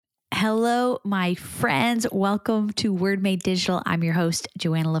Hello, my friends. Welcome to Word Made Digital. I'm your host,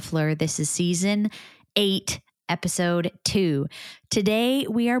 Joanna LaFleur. This is season 8, episode 2. Today,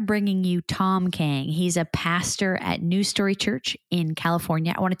 we are bringing you Tom Kang. He's a pastor at New Story Church in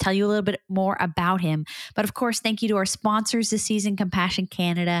California. I want to tell you a little bit more about him. But of course, thank you to our sponsors this season, Compassion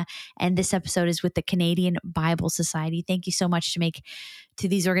Canada. And this episode is with the Canadian Bible Society. Thank you so much to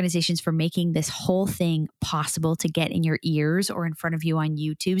these organizations for making this whole thing possible to get in your ears or in front of you on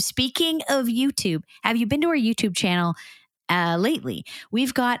YouTube. Speaking of YouTube, have you been to our YouTube channel lately?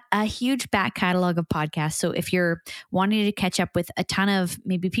 We've got a huge back catalog of podcasts. So if you're wanting to catch up with a ton of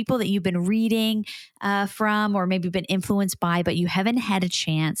maybe people that you've been reading from or maybe been influenced by, but you haven't had a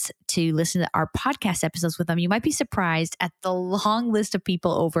chance to listen to our podcast episodes with them, you might be surprised at the long list of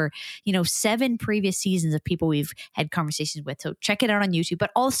people over, 7 previous seasons of people we've had conversations with. So check it out on YouTube.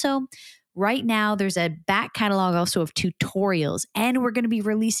 But also, right now, there's a back catalog also of tutorials, and we're going to be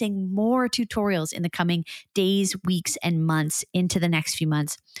releasing more tutorials in the coming days, weeks, and months into the next few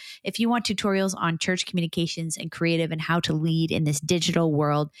months. If you want tutorials on church communications and creative and how to lead in this digital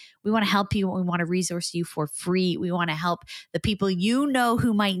world, we want to help you. We want to resource you for free. We want to help the people you know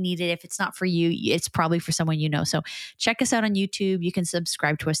who might need it. If it's not for you, it's probably for someone you know. So check us out on YouTube. You can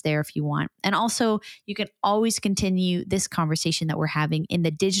subscribe to us there if you want. And also, you can always continue this conversation that we're having in the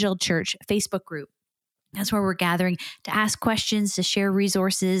Digital Church Facebook group. That's where we're gathering to ask questions, to share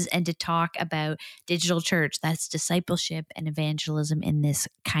resources, and to talk about digital church. That's discipleship and evangelism in this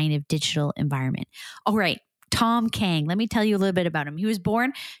kind of digital environment. All right. Tom Kang. Let me tell you a little bit about him. He was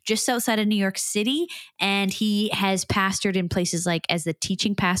born just outside of New York City, and he has pastored in places like as the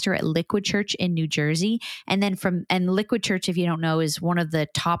teaching pastor at Liquid Church in New Jersey. And then Liquid Church, if you don't know, is one of the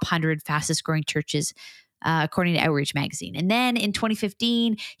top 100 fastest growing churches according to Outreach Magazine. And then in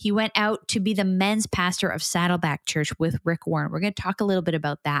 2015, he went out to be the men's pastor of Saddleback Church with Rick Warren. We're going to talk a little bit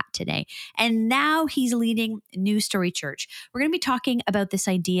about that today. And now he's leading New Story Church. We're going to be talking about this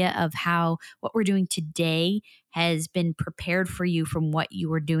idea of how what we're doing today has been prepared for you from what you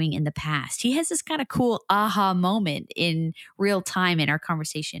were doing in the past. He has this kind of cool aha moment in real time in our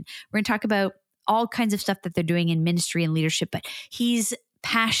conversation. We're going to talk about all kinds of stuff that they're doing in ministry and leadership, but he's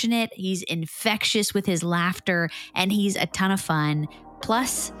passionate, he's infectious with his laughter, and he's a ton of fun,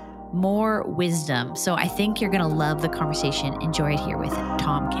 plus more wisdom. So I think you're going to love the conversation. Enjoy it here with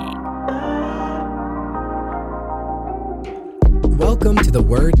Tom Kang. Welcome to the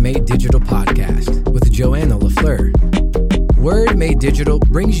Word Made Digital podcast with Joanna LaFleur. Word Made Digital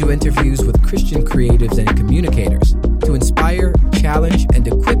brings you interviews with Christian creatives and communicators to inspire, challenge, and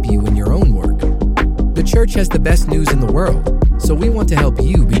equip you in your own work. The church has the best news in the world, so we want to help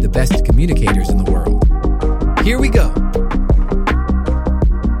you be the best communicators in the world. Here we go.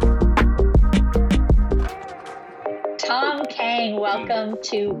 Tom Kang, welcome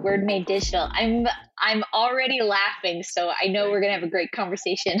to Word Made Digital. I'm already laughing, so I know we're going to have a great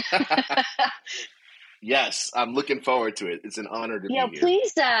conversation. Yes, I'm looking forward to it. It's an honor to be here.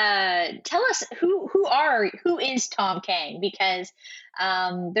 Please tell us who is Tom Kang, because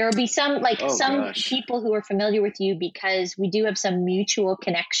there will be some people who are familiar with you because we do have some mutual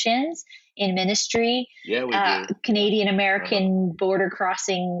connections in ministry. Yeah, we do. Canadian American border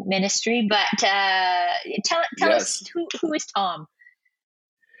crossing ministry. But tell us who is Tom.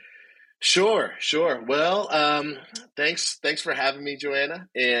 Sure. Well, thanks for having me, Joanna.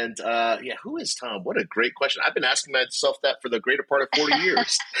 And who is Tom? What a great question. I've been asking myself that for the greater part of 40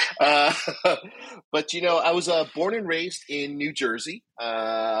 years. But I was born and raised in New Jersey,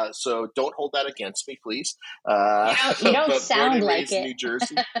 so don't hold that against me, please. You don't sound born and like raised it. in New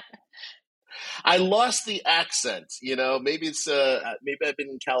Jersey. I lost the accent. Maybe it's maybe I've been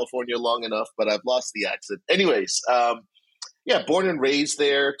in California long enough, but I've lost the accent. Anyways. Born and raised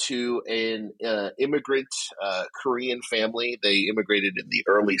there to an immigrant Korean family. They immigrated in the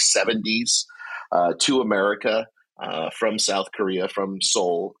early 70s to America from South Korea, from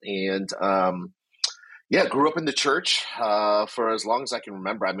Seoul. And grew up in the church for as long as I can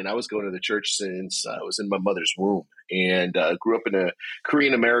remember. I mean, I was going to the church since I was in my mother's womb, and grew up in a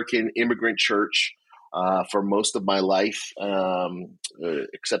Korean American immigrant church for most of my life.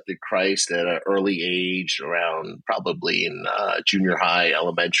 Accepted Christ at an early age, around probably in junior high,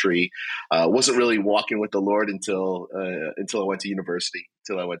 elementary. Wasn't really walking with the Lord until I went to university,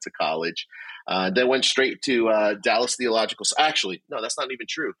 until I went to college. Then went straight to Dallas Theological. Actually, no, that's not even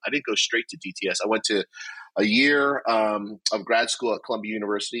true. I didn't go straight to DTS. I went to a year of grad school at Columbia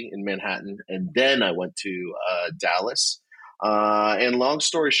University in Manhattan, and then I went to Dallas. And long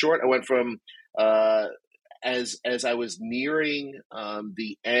story short, I went from as I was nearing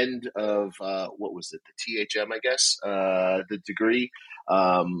the end of what was it, the THM, I guess, the degree.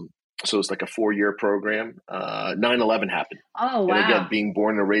 So it's like a 4-year program. 9/11 happened. Oh, And again, wow. being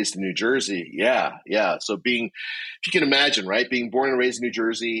born and raised in New Jersey. Yeah. Yeah. So if you can imagine, right, being born and raised in New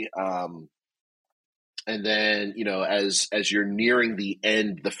Jersey, and then, as you're nearing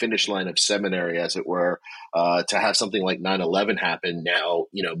the finish line of seminary, as it were, to have something like 9/11 happen. Now,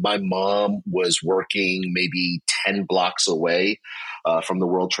 my mom was working maybe 10 blocks away from the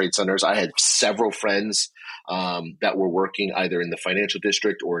World Trade Centers. I had several friends that were working either in the financial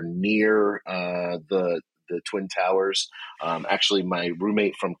district or near the Twin Towers. Actually, my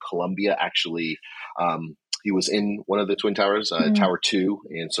roommate from Columbia, he was in one of the Twin Towers, Tower 2,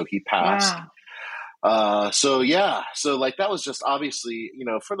 and so he passed. Wow. So like that was just obviously,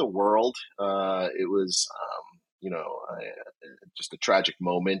 for the world, it was, just a tragic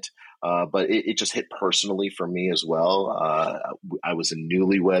moment. But it just hit personally for me as well. I was a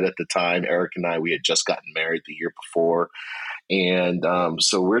newlywed at the time. Eric and we had just gotten married the year before. And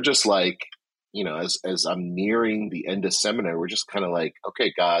so we're just like, as I'm nearing the end of seminary, we're just kind of like,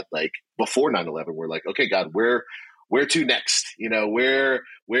 okay, God, like before 9/11, we're like, okay, God, where to next?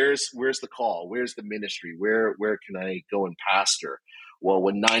 Where's the call? Where's the ministry? Where can I go and pastor? Well,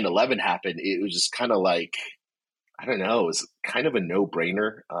 when 9/11 happened, it was just kind of like, I don't know, it was kind of a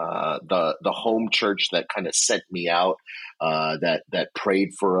no-brainer. The home church that kind of sent me out, that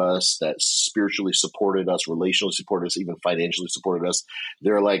prayed for us, that spiritually supported us, relationally supported us, even financially supported us.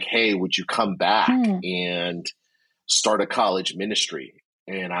 They're like, hey, would you come back and start a college ministry?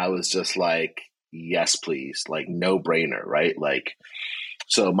 And I was just like, yes, please. Like, no-brainer, right? Like,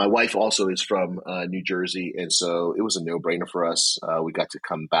 so my wife also is from New Jersey, and so it was a no-brainer for us. We got to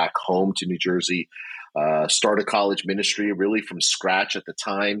come back home to New Jersey, start a college ministry really from scratch. At the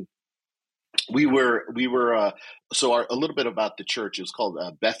time, we were a little bit about the church. It was called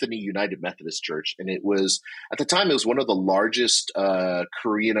Bethany United Methodist Church, and it was, at the time, it was one of the largest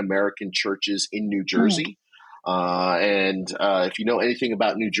Korean American churches in New Jersey. And if you know anything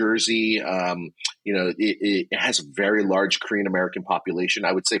about New Jersey, it has a very large Korean American population.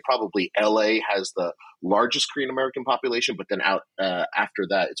 I would say probably LA has the largest Korean American population, but then out after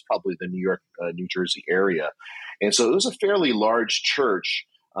that, it's probably the New York, New Jersey area. And so it was a fairly large church.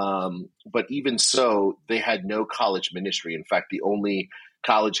 But even so, they had no college ministry. In fact, the only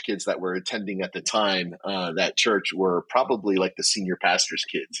college kids that were attending at the time, that church, were probably like the senior pastor's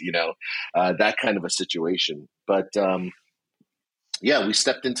kids, that kind of a situation. But we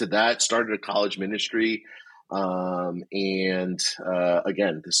stepped into that, started a college ministry. And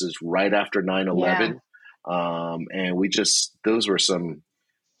again, this is right after 9/11. And those were some,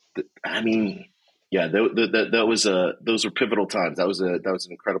 I mean, yeah, those were pivotal times. That was an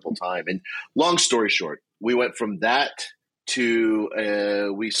incredible time. And long story short, we went from that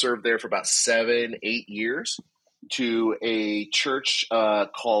to we served there for about 7-8 years, to a church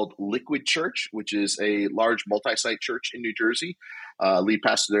called Liquid Church, which is a large multi-site church in New Jersey. Lead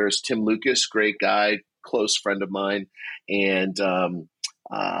pastor there is Tim Lucas, great guy, close friend of mine. And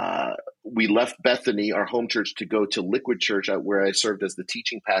we left Bethany, our home church, to go to Liquid Church, where I served as the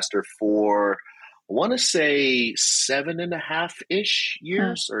teaching pastor for, I want to say, 7.5-ish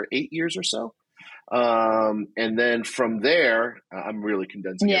years or 8 years or so. And then from there, I'm really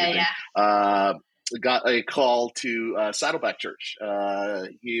condensing everything. Got a call to Saddleback Church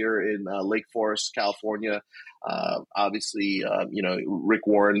here in Lake Forest, California. Obviously, Rick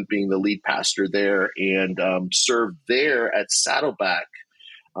Warren being the lead pastor there, and served there at Saddleback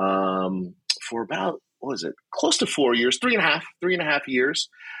for about, close to 4 years, 3.5 years,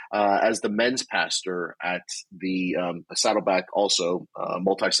 as the men's pastor at the Saddleback, also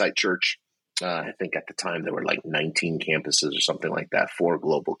multi-site church. I think at the time there were like 19 campuses or something like that, 4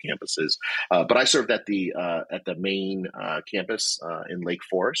 global campuses. But I served at the main campus in Lake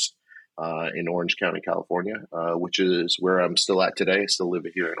Forest, in Orange County, California, which is where I'm still at today. I still live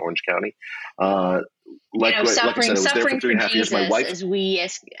here in Orange County. Like I said, I was there for 3.5 years. My wife, as we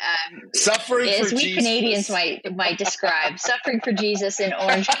Canadians might describe, suffering for Jesus in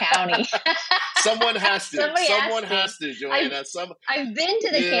Orange County. Someone has to. Someone has to, Joanna. I've been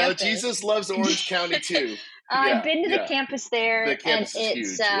to the campus. Jesus loves Orange County too. I've been to the campus there, the campus and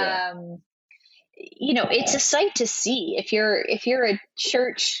is it's huge, it's a sight to see. If you're a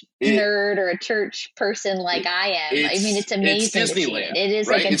church nerd or a church person like I am, I mean, it's amazing it's to see it. It is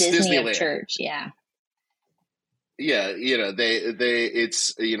right? Like a Disney of church, Yeah, they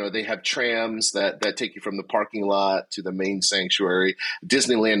have trams that take you from the parking lot to the main sanctuary.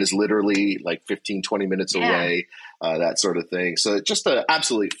 Disneyland is literally like 15-20 minutes away, that sort of thing. So just an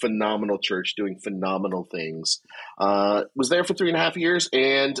absolutely phenomenal church doing phenomenal things. Was there for 3.5 years,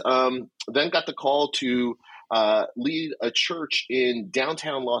 and then got the call to lead a church in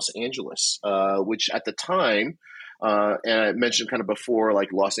downtown Los Angeles, which at the time, and I mentioned kind of before,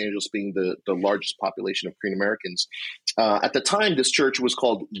 like Los Angeles being the largest population of Korean Americans. At the time, this church was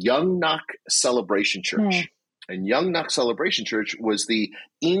called Youngnak Celebration Church. And Youngnak Celebration Church was the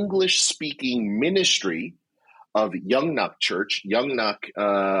English-speaking ministry of Youngnak Church. Youngnak,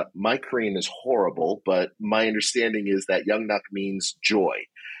 my Korean is horrible, but my understanding is that Youngnak means joy,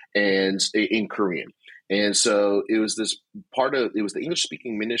 and in Korean. And so it was the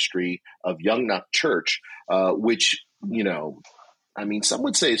English-speaking ministry of Youngnak Church, which, some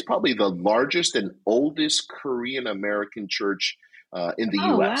would say it's probably the largest and oldest Korean American church in the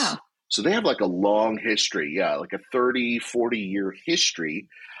U.S. Wow. So they have like a long history, like a 30, 40-year history.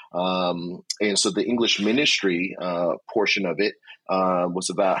 And so the English ministry portion of it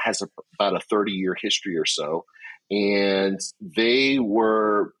has about a 30-year history or so. And they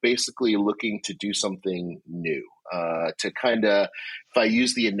were basically looking to do something new, to kind of, if I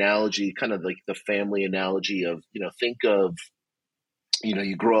use the analogy, kind of like the family analogy of, think of,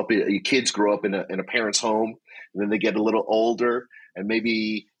 your kids grow up in a parent's home, and then they get a little older, and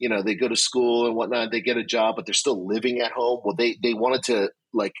maybe, they go to school and whatnot, they get a job, but they're still living at home. Well, they wanted to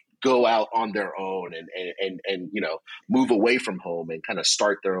like go out on their own and move away from home and kind of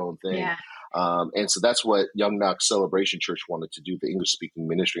start their own thing. Yeah. And so that's what Youngnak Celebration Church wanted to do, the English-speaking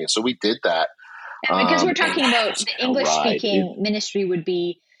ministry. And so we did that. And because we're talking about the English-speaking ministry would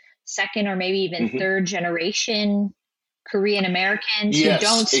be second or maybe even third generation Korean Americans who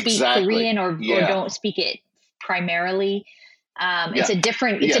don't speak Korean or don't speak it primarily. It's a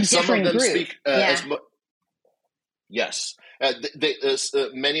different group. Yes.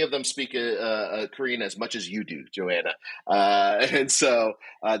 Many of them speak Korean as much as you do, Joanna, and so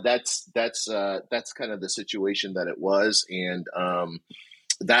that's kind of the situation that it was, and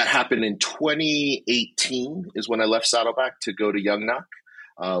that happened in 2018 is when I left Saddleback to go to Youngnak,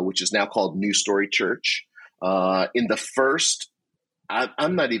 which is now called New Story Church. In the first,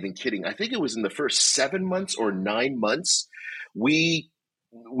 I'm not even kidding, I think it was in the first 7 months or 9 months, we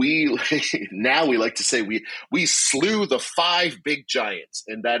now we like to say we slew the 5 big giants,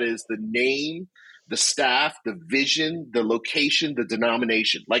 and that is the name, the staff, the vision, the location, the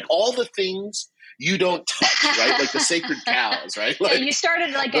denomination, like all the things you don't touch, right? Like the sacred cows, right? Like, you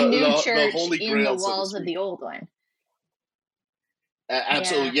started like a new church in the walls of the old one.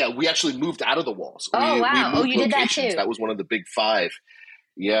 Absolutely, yeah. We actually moved out of the walls. Wow! You did that too. That was one of the big 5.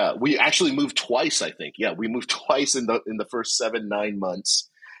 Yeah, we actually moved twice, I think. Yeah, we moved twice in the first 7-9 months.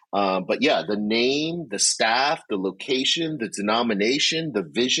 But yeah, the name, the staff, the location, the denomination, the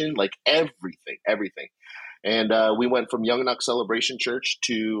vision, like everything. And we went from Youngnak Celebration Church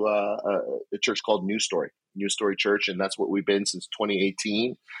to a church called New Story Church, and that's what we've been since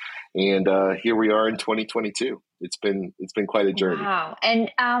 2018. And here we are in 2022. It's been quite a journey. Wow! And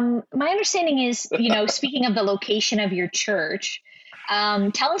my understanding is, speaking of the location of your church.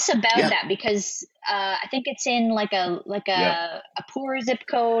 Tell us about that, because I think it's in like a poor zip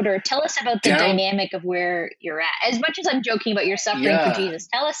code, or tell us about the dynamic of where you're at. As much as I'm joking about your suffering for Jesus,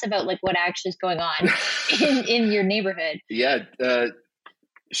 tell us about like what actually is going on in your neighborhood. Yeah,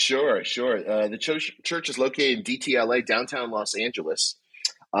 sure. The church is located in DTLA, downtown Los Angeles.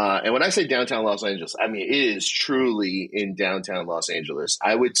 And when I say downtown Los Angeles, I mean, it is truly in downtown Los Angeles.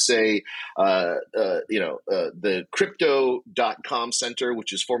 I would say, the Crypto.com Center,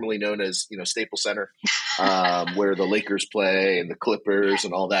 which is formerly known as, Staples Center, where the Lakers play and the Clippers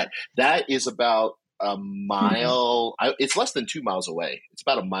and all that. That is about a mile. It's less than 2 miles away. It's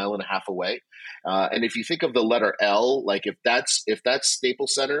about 1.5 miles away. And if you think of the letter L, like if that's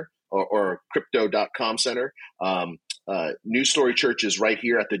Staples Center or Crypto.com Center, New Story Church is right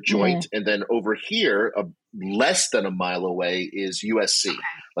here at the joint. And then over here, less than 1 mile away is USC,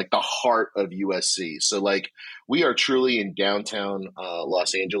 like the heart of USC. So like we are truly in downtown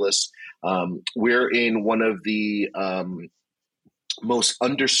Los Angeles. We're in one of the most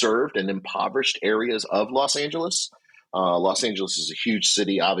underserved and impoverished areas of Los Angeles. Los Angeles is a huge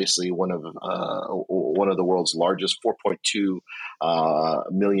city, obviously one of the world's largest, 4.2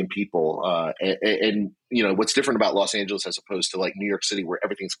 million people. And what's different about Los Angeles as opposed to like New York City, where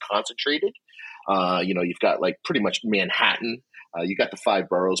everything's concentrated. You've got like pretty much Manhattan. You got the 5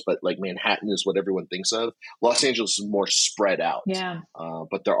 boroughs, but like Manhattan is what everyone thinks of. Los Angeles is more spread out. Yeah.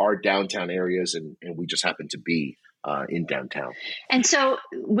 But there are downtown areas, and we just happen to be in downtown. And so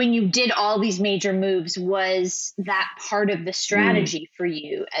when you did all these major moves, was that part of the strategy for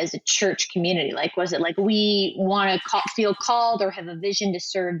you as a church community? Like, was it like, we want to feel called or have a vision to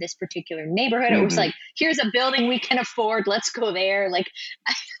serve this particular neighborhood? Or was like, here's a building we can afford, let's go there. Like,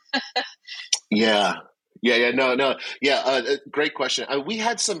 yeah, Great question. We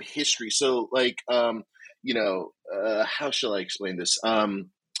had some history. So, how shall I explain this?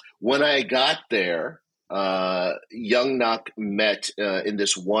 When I got there, Young Nok met in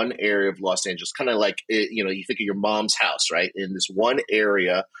this one area of Los Angeles, kind of like, you think of your mom's house, right? In this one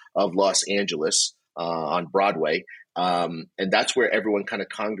area of Los Angeles on Broadway. And that's where everyone kind of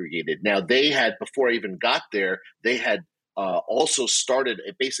congregated. Now, before I even got there, they had also started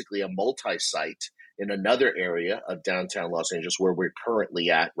basically a multi-site in another area of downtown Los Angeles where we're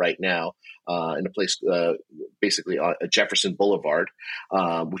currently at right now, in a place basically on Jefferson Boulevard,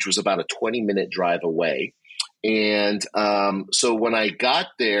 which was about a 20-minute drive away. And so when I got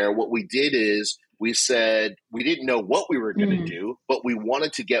there, what we did is we said we didn't know what we were going to do, but we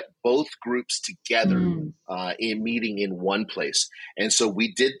wanted to get both groups together in meeting in one place. And so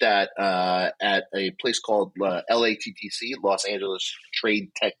we did that at a place called LATTC, Los Angeles Trade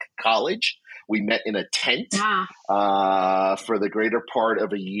Tech College. We met in a tent for the greater part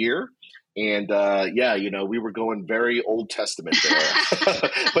of a year. And we were going very Old Testament there.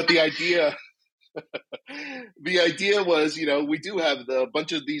 But the idea was, we do have a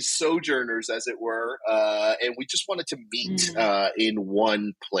bunch of these sojourners, as it were, and we just wanted to meet in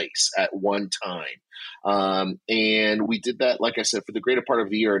one place at one time. And we did that, like I said, for the greater part of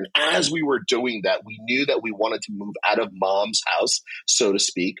the year. And as we were doing that, we knew that we wanted to move out of mom's house, so to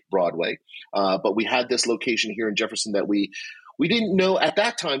speak, Broadway. But we had this location here in Jefferson that we didn't know at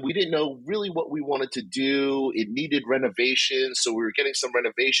that time. We didn't know really what we wanted to do. It needed renovations. So we were getting some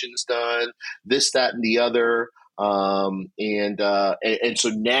renovations done, this, that, and the other. And so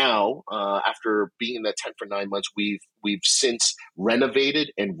now, after being in that tent for 9 months, we've since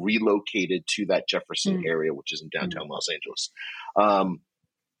renovated and relocated to that Jefferson area, which is in downtown Los Angeles.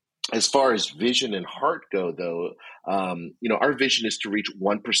 As far as vision and heart go, though, our vision is to reach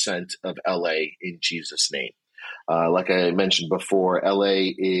 1% of LA in Jesus' name. Like I mentioned before,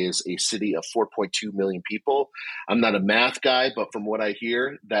 LA is a city of 4.2 million people. I'm not a math guy, but from what I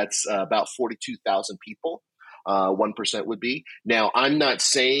hear, that's about 42,000 people. 1% would be. Now, I'm not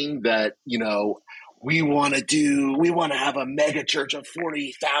saying that, we want to have a mega church of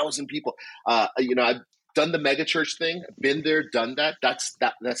 40,000 people. I've done the mega church thing, been there, done that. That's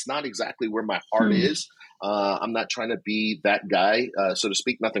not exactly where my heart is. I'm not trying to be that guy, so to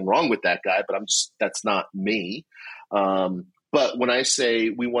speak. Nothing wrong with that guy, but that's not me. But when I say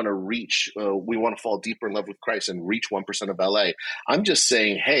we want to fall deeper in love with Christ and reach 1% of LA, I'm just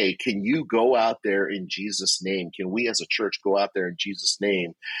saying, hey, can you go out there in Jesus' name? Can we as a church go out there in Jesus'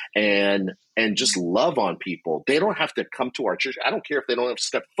 name and just love on people? They don't have to come to our church. I don't care if they don't have to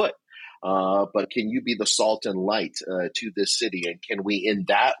step foot. But can you be the salt and light to this city? And can we, in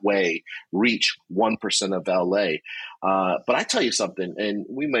that way, reach 1% of LA? But I tell you something, and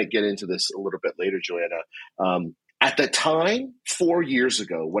we might get into this a little bit later, Joanna. At the time, 4 years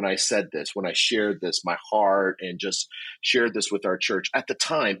ago, when I said this, when I shared this, my heart, and just shared this with our church, at the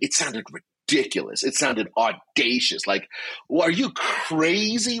time, it sounded ridiculous. It sounded audacious. Like, well, are you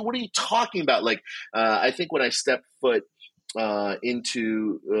crazy? What are you talking about? Like, I think when I stepped foot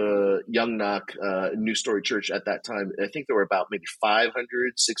into Young Nok New Story Church at that time, I think there were about maybe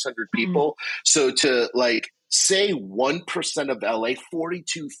 500, 600 people. So to say 1% of LA,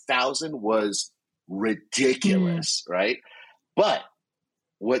 42,000 was ridiculous, right? But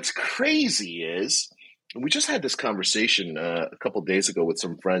what's crazy is, we just had this conversation a couple of days ago with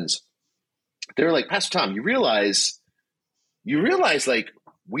some friends. They were like, Pastor Tom, you realize like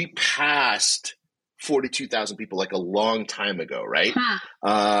we passed 42,000 people like a long time ago, right?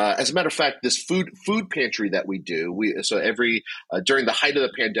 As a matter of fact, this food pantry that we do, during the height of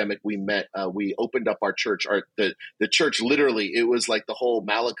the pandemic, we opened up our church. The church, literally, it was like the whole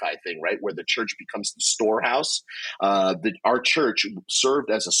Malachi thing, right? Where the church becomes the storehouse. Our church served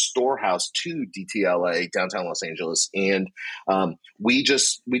as a storehouse to DTLA, downtown Los Angeles. And we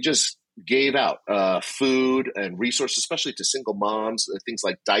just gave out food and resources, especially to single moms, things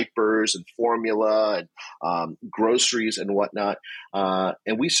like diapers and formula and groceries and whatnot.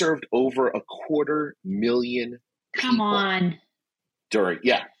 And we served over 250,000 people. Come on.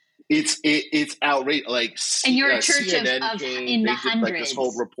 It's outrageous. Like, and you're a church CNN came, in the hundreds. Like this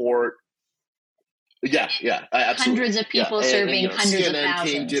whole report. Yeah, absolutely. Hundreds of people serving hundreds of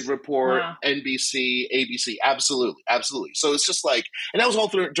thousands. CNN did report, wow. NBC, ABC, absolutely. So it's just like, and that was all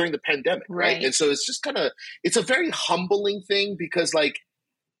during the pandemic, right? And so it's just it's a very humbling thing, because like,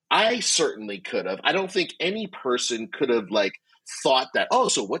 I certainly could have. I don't think any person could have thought that,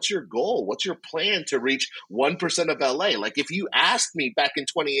 so what's your goal? What's your plan to reach 1% of LA? Like, if you asked me back in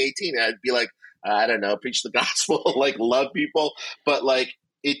 2018, I'd be like, I don't know, preach the gospel, love people. But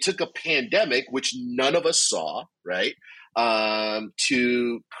it took a pandemic, which none of us saw, right,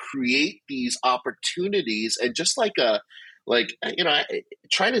 to create these opportunities, and just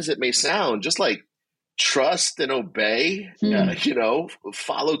trying as it may sound, just like trust and obey,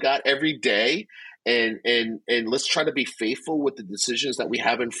 follow God every day. And let's try to be faithful with the decisions that we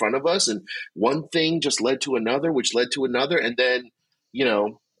have in front of us. And one thing just led to another, which led to another. And then,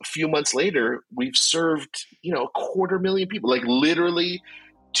 a few months later, we've served, 250,000 people, like literally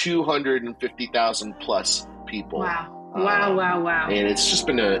 250,000 plus people. Wow. Wow. And it's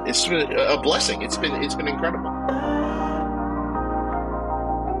been a blessing. It's been incredible.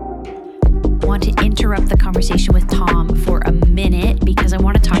 Want to interrupt the conversation with Tom for a minute because I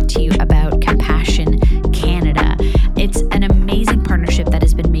want to talk to you about Compassion Canada. It's an amazing partnership that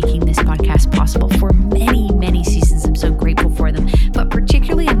has been making this podcast possible for many, many seasons. I'm so grateful for them, but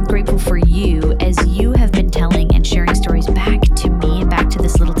particularly I'm grateful for you as you have been telling and sharing stories back to me and back to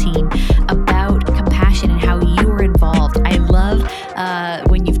this little team about compassion and how you are involved. I love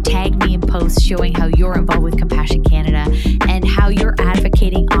when you've tagged me in posts showing how you're involved with Compassion Canada and how you're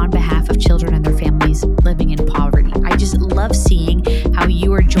advocating on behalf of children and their families living in poverty. I just love seeing how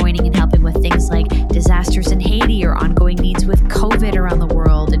you are joining and helping with things like disasters in Haiti or ongoing needs with COVID around the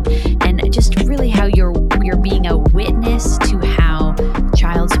world, and just really how you're being a witness to how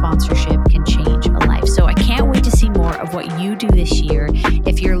child sponsorship can change a life. So I can't wait to see more of what you do this year.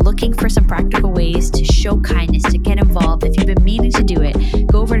 If you're looking for some practical ways to show kindness, to get involved, if you've been meaning to do it,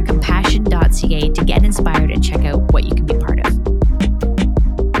 go over to compassion.ca to get inspired and check out what you can be part of.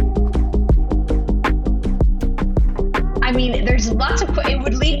 I mean, there's lots of, it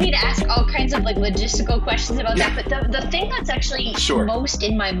would lead me to ask all kinds of like logistical questions about that. But the thing that's actually most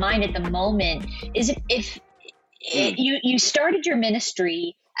in my mind at the moment is if you started your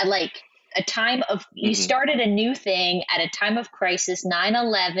ministry at like a time of, you started a new thing at a time of crisis,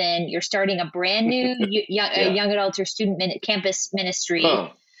 9/11, you're starting a brand new young adults or student campus ministry,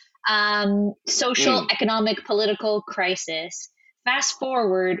 social, economic, political crisis. Fast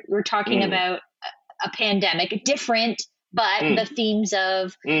forward, we're talking about a pandemic, different, but the themes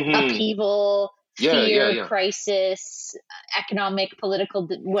of upheaval, fear, crisis, economic, political,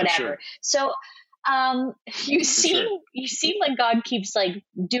 whatever. So you seem like God keeps like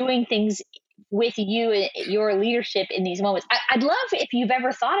doing things with you and your leadership in these moments. I'd love if you've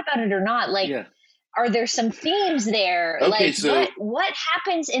ever thought about it or not. Like, are there some themes there? Okay, like, so what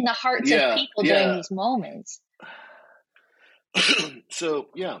happens in the hearts of people during these moments? So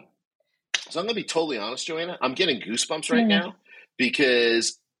I'm going to be totally honest, Joanna. I'm getting goosebumps right now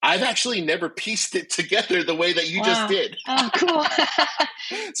because I've actually never pieced it together the way that you just did. Oh, cool.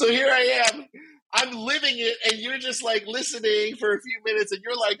 So here I am. I'm living it, and you're just like listening for a few minutes, and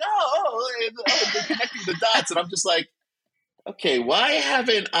you're like, and connecting the dots. And I'm just like, okay, why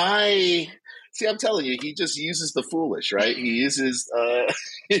haven't I? See, I'm telling you, he just uses the foolish, right? He uses.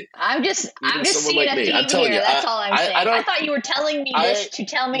 I'm just seeing a theme here. That's all I'm saying. I thought you were telling me this to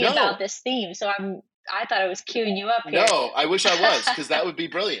tell me about this theme, so I thought I was queuing you up here. No, I wish I was, because that would be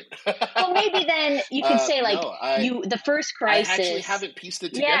brilliant. Well, maybe then you could say the first crisis. I actually haven't pieced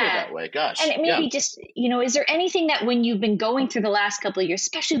it together that way. Gosh. And maybe just, is there anything that when you've been going through the last couple of years,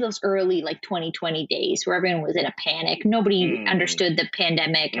 especially those early like 2020 days where everyone was in a panic, nobody understood the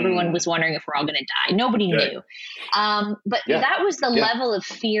pandemic. Everyone was wondering if we're all going to die. Nobody knew. But that was the level of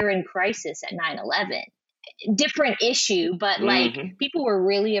fear and crisis at 9/11. Different issue, but like people were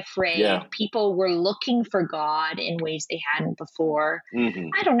really afraid. People were looking for God in ways they hadn't before.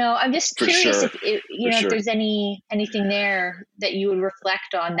 I don't know. I'm just curious if there's anything there that you would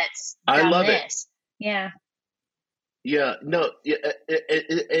reflect on that's done this. And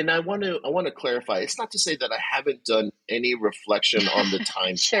I want to clarify. It's not to say that I haven't done any reflection on the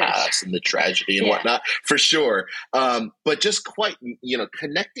times past and the tragedy and whatnot, for sure. But just quite,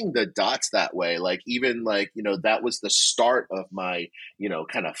 connecting the dots that way, like even like, that was the start of my,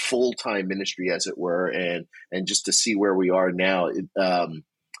 kind of full-time ministry, as it were, and just to see where we are now.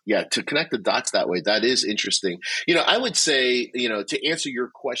 To connect the dots that way, that is interesting. I would say, to answer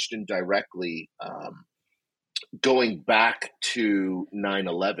your question directly, going back to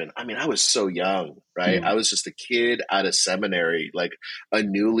 9/11, I mean, I was so young, right? I was just a kid out of seminary, like a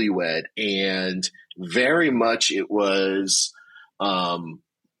newlywed. And very much it was,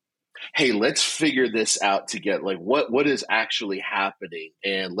 hey, let's figure this out together. Like what is actually happening?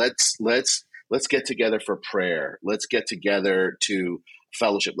 And let's get together for prayer. Let's get together to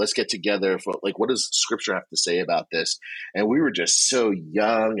fellowship. Let's get together for like, what does Scripture have to say about this? And we were just so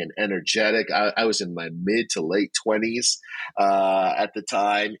young and energetic. I was in my mid to late 20s at the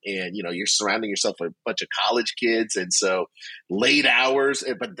time, and you're surrounding yourself with a bunch of college kids, and so late hours,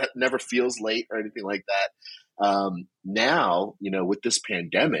 but that never feels late or anything like that. Now, with this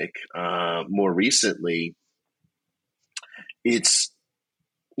pandemic, more recently, it's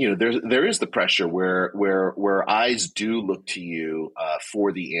there is the pressure where eyes do look to you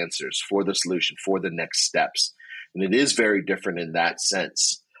for the answers, for the solution, for the next steps, and it is very different in that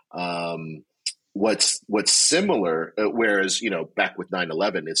sense. What's similar, whereas back with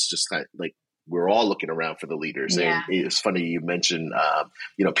 9/11, it's just kind of like we're all looking around for the leaders. Yeah. And it's funny you mentioned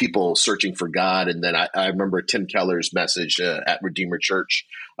people searching for God, and then I remember Tim Keller's message at Redeemer Church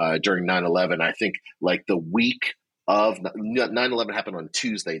during 9/11. I think like the week of 9/11 happened on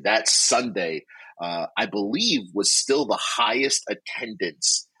Tuesday. That Sunday, I believe, was still the highest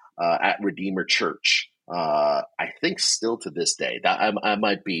attendance at Redeemer Church. I think still to this day. That I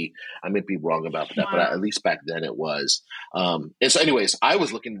might be wrong about that, but at least back then it was. And so, anyways, I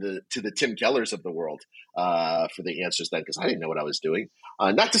was looking to the Tim Kellers of the world for the answers then, because I didn't know what I was doing.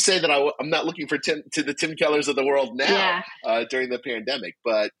 Not to say that I'm not looking to the Tim Kellers of the world now during the pandemic,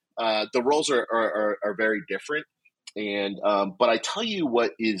 but the roles are very different. And but I tell you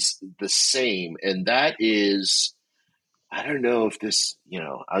what is the same, and that is, I don't know if this,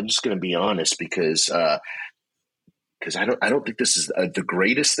 I'm just going to be honest because I don't think this is the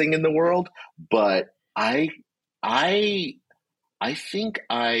greatest thing in the world, but I think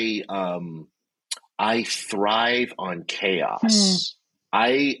I thrive on chaos.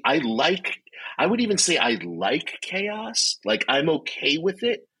 I would even say I like chaos. Like I'm okay with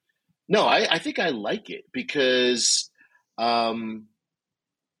it. No, I think I like it because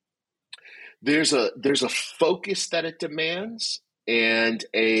there's a focus that it demands, and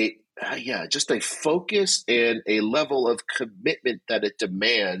just a focus and a level of commitment that it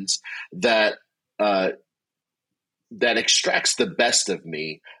demands that extracts the best of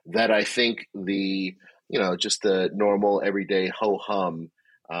me that I think just the normal everyday ho-hum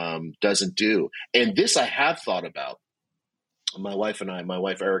doesn't do. And this I have thought about. My wife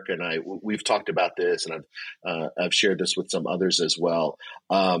Erica and I, we've talked about this, and I've shared this with some others as well.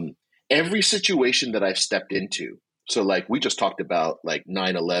 Every situation that I've stepped into, so like we just talked about like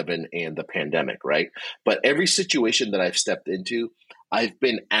 9/11 and the pandemic, right? But every situation that I've stepped into, I've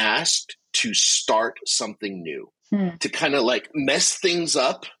been asked to start something new, to kind of like mess things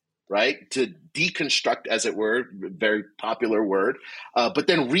up, right? To deconstruct, as it were, very popular word, but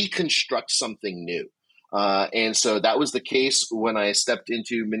then reconstruct something new. And so that was the case when I stepped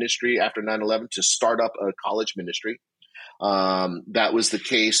into ministry after 9/11 to start up a college ministry. That was the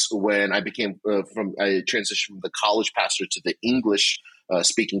case when I I transitioned from the college pastor to the English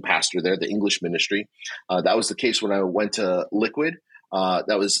speaking pastor there, the English ministry. That was the case when I went to Liquid.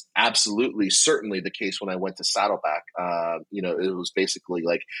 That was certainly the case when I went to Saddleback. It was basically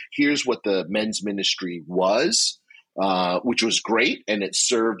like, here's what the men's ministry was. Which was great, and it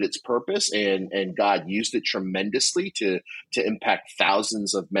served its purpose, and God used it tremendously to impact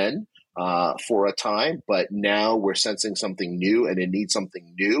thousands of men for a time. But now we're sensing something new, and it needs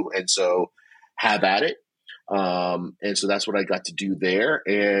something new, and so have at it. And so that's what I got to do there,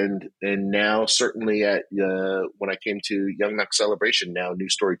 and now certainly at when I came to Young Knox Celebration, now New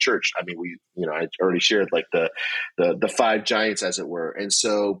Story Church. I mean, I already shared like the five giants, as it were, and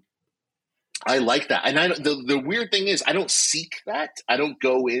so. I like that. And the weird thing is I don't seek that. I don't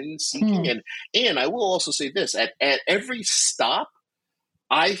go in seeking. And I will also say this, at every stop,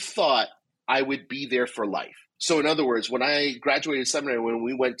 I thought I would be there for life. So in other words, when I graduated seminary, when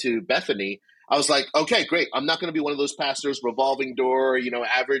we went to Bethany, I was like, okay, great. I'm not going to be one of those pastors, revolving door,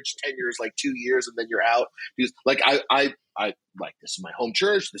 average tenure is like 2 years and then you're out. Because like I like, this is my home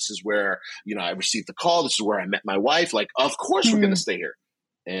church. This is where, I received the call. This is where I met my wife. Like, of course we're going to stay here.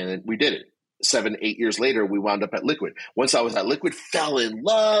 And we did it. 7-8 years later, we wound up at Liquid. Once I was at Liquid, fell in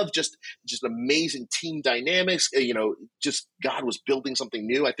love, just amazing team dynamics. Just God was building something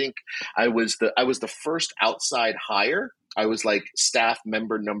new. I think I was the first outside hire. I was like staff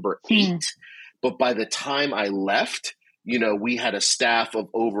member number 8. But by the time I left, we had a staff of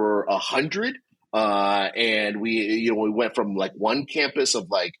over 100. And we went from like one campus of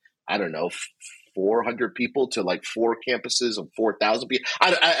like, I don't know, 400 people to like 4 campuses of 4,000 people.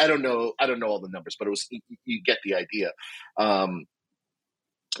 I don't know all the numbers, but it was, you get the idea.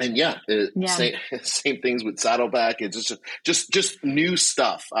 Same things with Saddleback. It's just new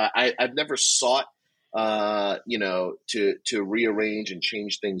stuff. I've never sought, to rearrange and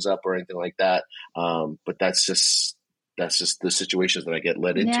change things up or anything like that. But that's just that's just the situations that I get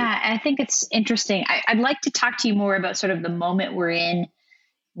led into. Yeah, I think it's interesting. I'd like to talk to you more about sort of the moment we're in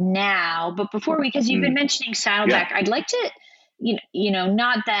now, but before because you've been mentioning Saddleback, I'd like to,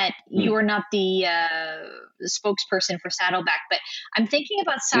 not that you're not the spokesperson for Saddleback, but I'm thinking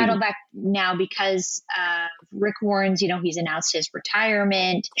about Saddleback now because Rick Warren's, he's announced his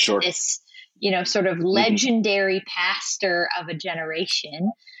retirement. Sure. This, sort of legendary pastor of a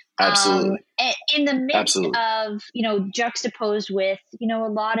generation. Absolutely. In the midst of, juxtaposed with, a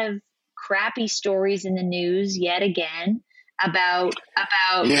lot of crappy stories in the news yet again about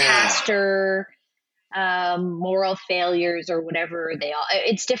pastor moral failures or whatever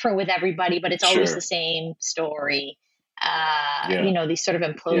it's different with everybody, but it's always the same story. These sort of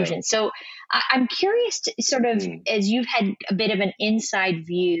implosions. So I'm curious to sort of, as you've had a bit of an inside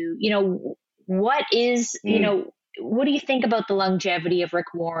view, what is, what do you think about the longevity of Rick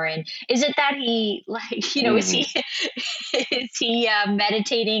Warren? Is it that he is he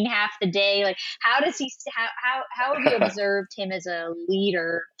meditating half the day? Like, how does he, how have you observed him as a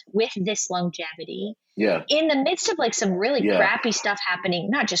leader with this longevity? Yeah. In the midst of like some really crappy stuff happening,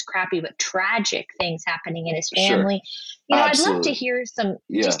 not just crappy, but tragic things happening in his family. I'd love to hear some,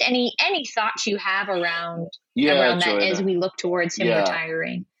 just any thoughts you have around that Joanna, as we look towards him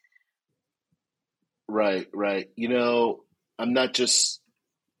retiring. Right. I'm not just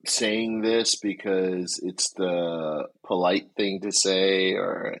saying this because it's the polite thing to say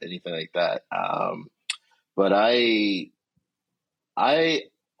or anything like that. But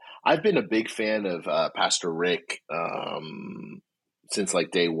I've been a big fan of Pastor Rick since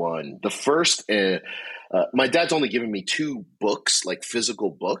like day one. The first, my dad's only given me 2 books, like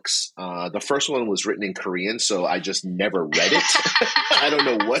physical books. The first one was written in Korean, so I just never read it. I don't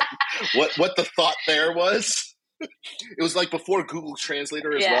know what the thought there was. It was like before Google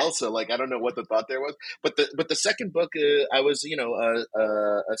Translator as well, so like I don't know what the thought there was. But the second book, I was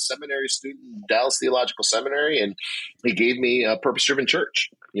a seminary student, Dallas Theological Seminary, and he gave me a Purpose Driven Church,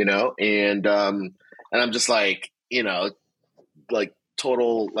 and I'm just like like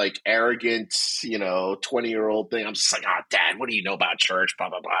total like arrogant 20-year-old thing. I'm just like, Dad, what do you know about church? Blah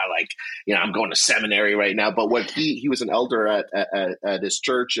blah blah. Like I'm going to seminary right now. But what he was an elder at his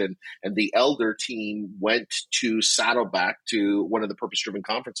church, and the elder team went to Saddleback to one of the Purpose Driven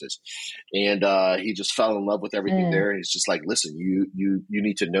conferences, and he just fell in love with everything there. And he's just like, listen, you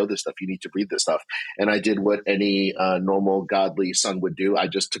need to know this stuff. You need to read this stuff. And I did what any normal godly son would do. I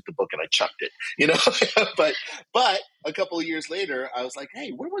just took the book and I chucked it. But a couple of years later, I was like, hey,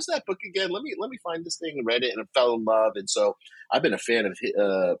 where was that book again? Let me find this thing, and read it, and I fell in love. And so I've been a fan of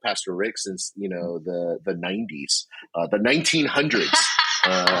Pastor Rick since, the 90s, the 1900s,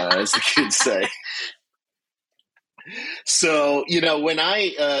 as the kids say. So, when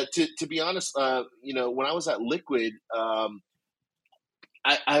I, to be honest, when I was at Liquid,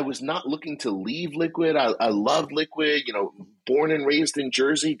 I was not looking to leave Liquid. I loved Liquid, born and raised in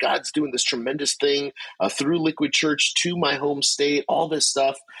Jersey. God's doing this tremendous thing through Liquid Church to my home state, all this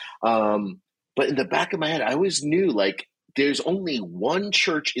stuff. But in the back of my head, I always knew like there's only one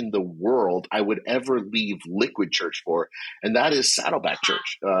church in the world I would ever leave Liquid Church for, and that is Saddleback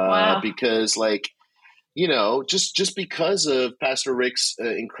Church. Because like, just because of Pastor Rick's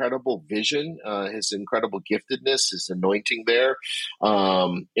incredible vision, his incredible giftedness, his anointing there,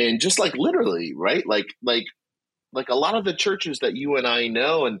 and just like literally, right? Like a lot of the churches that you and I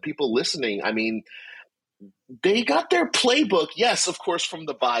know and people listening, I mean, they got their playbook, yes, of course, from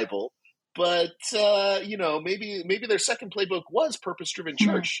the Bible, but maybe their second playbook was Purpose Driven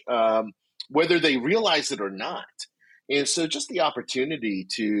Church, whether they realize it or not. And so just the opportunity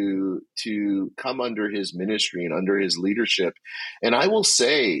to come under his ministry and under his leadership. And I will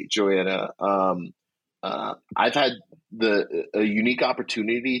say, Joanna, I've had a unique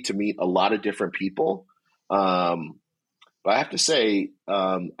opportunity to meet a lot of different people. But I have to say,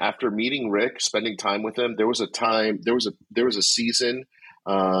 after meeting Rick, spending time with him, there was a season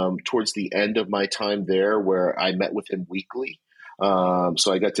towards the end of my time there where I met with him weekly.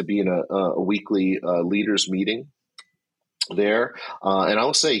 So I got to be in a weekly leaders meeting there. And I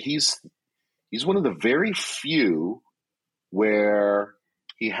will say he's one of the very few where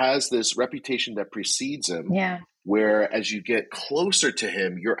he has this reputation that precedes him. Yeah. Where as you get closer to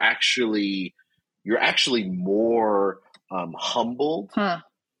him, you're actually more humbled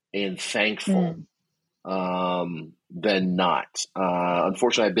and thankful than not.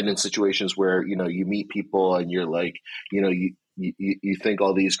 Unfortunately, I've been in situations where, you meet people and you're like, you think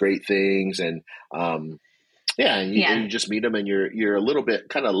all these great things and, and you just meet them and you're a little bit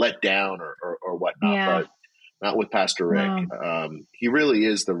kind of let down or whatnot, but not with Pastor Rick. He really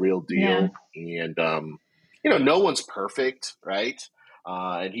is the real deal. And no one's perfect, right?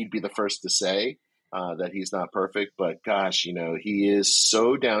 And he'd be the first to say that he's not perfect, but gosh, he is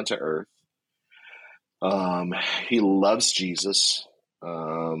so down to earth. He loves Jesus.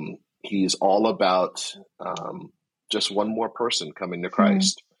 He's all about just one more person coming to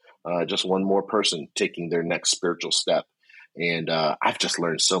Christ, just one more person taking their next spiritual step. And I've just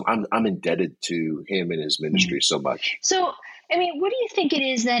learned I'm indebted to him and his ministry so much. So, I mean, what do you think it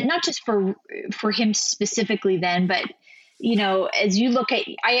is that, not just for him specifically then, but, as you look at,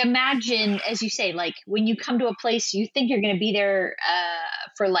 I imagine, as you say, like when you come to a place, you think you're going to be there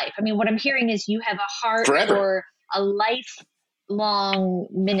for life. I mean, what I'm hearing is you have a heart for a lifelong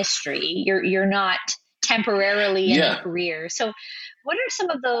ministry. You're not temporarily in a career. So what are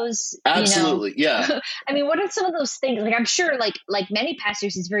some of those? Absolutely. Yeah. I mean, what are some of those things? Like, I'm sure like many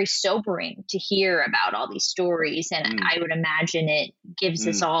pastors, it's very sobering to hear about all these stories. And I would imagine it gives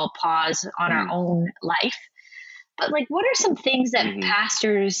us all pause on our own life. But like, what are some things that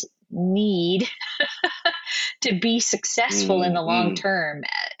pastors need to be successful in the long term?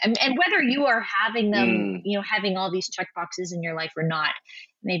 And whether you are having them, having all these check boxes in your life or not,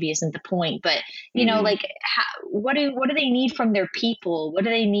 maybe isn't the point. But, like, what do they need from their people? What do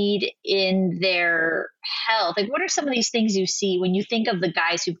they need in their health? Like, what are some of these things you see when you think of the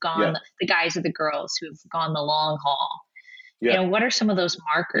guys who've gone, the guys or the girls who've gone the long haul? What are some of those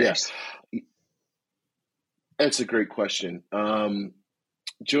markers? Yeah. That's a great question.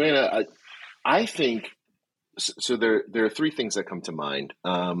 Joanna, I think, so there are three things that come to mind.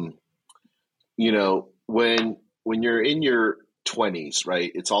 When you're in your 20s,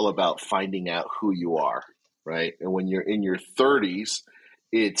 right, it's all about finding out who you are, right? And when you're in your 30s,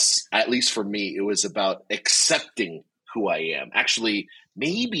 it's, at least for me, it was about accepting who I am. Actually,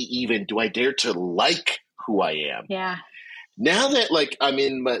 maybe even, do I dare to like who I am? Yeah. Now that like I'm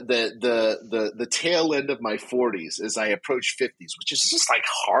in the tail end of my 40s as I approach 50s, which is just like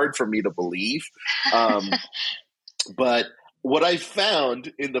hard for me to believe. But what I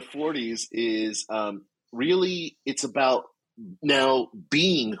found in the 40s is really it's about now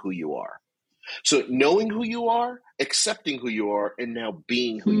being who you are. So knowing who you are, accepting who you are, and now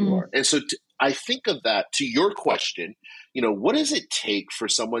being who you are. And so I think of that to your question, what does it take for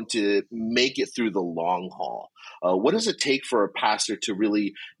someone to make it through the long haul? What does it take for a pastor to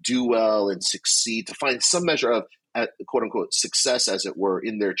really do well and succeed, to find some measure of quote unquote success, as it were,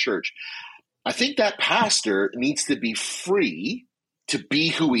 in their church? I think that pastor needs to be free to be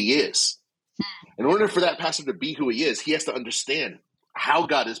who he is. In order for that pastor to be who he is, he has to understand how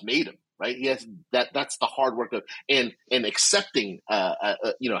God has made him. Right? Yes, that's the hard work of and accepting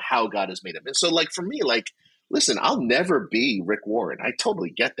how God has made him. And so like for me, like, listen, I'll never be Rick Warren. I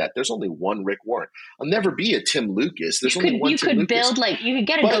totally get that. There's only one Rick Warren. I'll never be a Tim Lucas. There's only one Tim Lucas. You could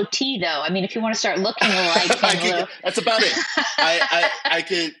get a goatee though. I mean, if you want to start looking like him, that's about it. I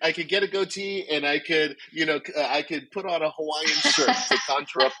could get a goatee, and I could put on a Hawaiian shirt to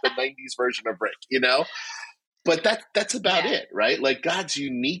conjure up the 90s version of Rick, But that's about it, right? Like God's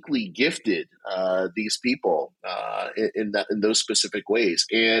uniquely gifted these people in those specific ways.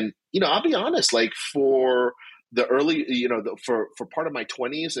 And, I'll be honest, like for the early, for part of my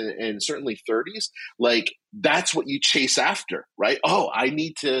 20s and certainly 30s, like that's what you chase after, right? Oh, I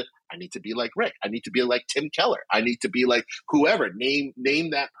need to be like Rick. I need to be like Tim Keller. I need to be like whoever, name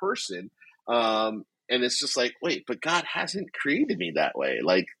that person. And it's just like, wait, but God hasn't created me that way.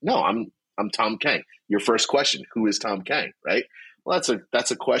 Like, no, I'm Tom Kang. Your first question, who is Tom Kang, right? Well,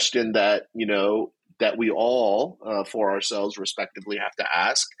 that's a question that, that we all for ourselves respectively have to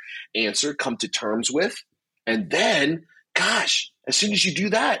ask, answer, come to terms with. And then, gosh, as soon as you do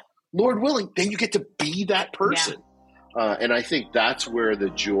that, Lord willing, then you get to be that person. Yeah. And I think that's where the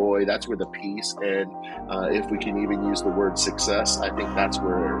joy, that's where the peace, and if we can even use the word success, I think that's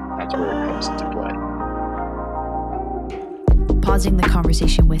where it comes into play. Pausing the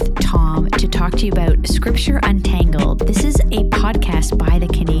conversation with Tom to talk to you about Scripture Untangled. This is a podcast by the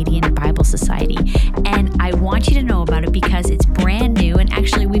Canadian Bible Society, and I want you to know about it because it's brand new, and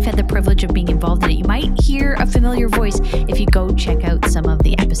actually we've had the privilege of being involved in it. You might hear a familiar voice if you go check out some of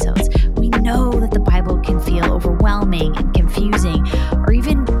the episodes. We know that the Bible can feel overwhelming and confusing, or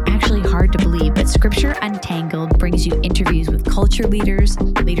even actually hard to believe, but Scripture Untangled brings you interviews with culture leaders,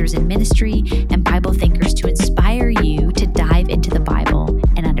 leaders in ministry, and Bible thinkers to inspire you to dive into the Bible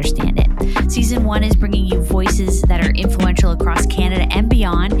and understand it. Season 1 is bringing you voices that are influential across Canada and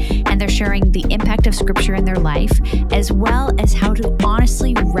beyond, and they're sharing the impact of Scripture in their life, as well as how to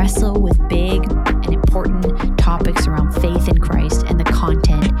honestly wrestle with big and important topics around faith in Christ and the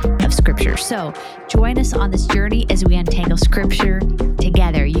content of Scripture. So join us on this journey as we untangle scripture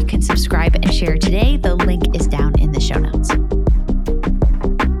together. You can subscribe and share today. The link is down in the show notes.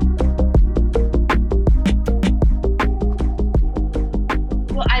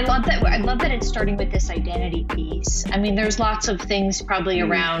 Well, I love that it's starting with this identity piece. I mean, there's lots of things probably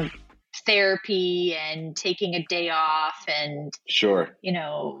around therapy and taking a day off and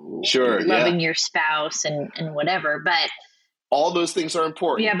loving your spouse and whatever, but all those things are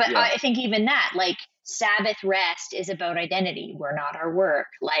important. I think even that, like, Sabbath rest is about identity. We're not our work.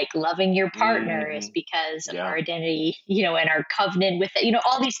 Like, loving your partner is because of our identity, and our covenant with it,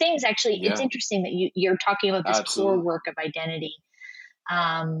 all these things. Actually, it's interesting that you're talking about this core work of identity,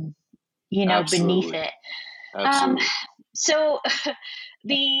 beneath it. So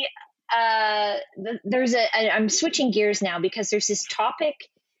I'm switching gears now because there's this topic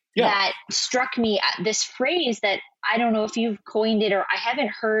that struck me, this phrase that I don't know if you've coined it or I haven't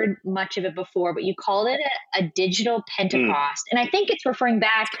heard much of it before, but you called it a digital Pentecost. And I think it's referring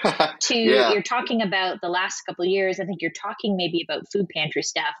back to, you're talking about the last couple of years. I think you're talking maybe about food pantry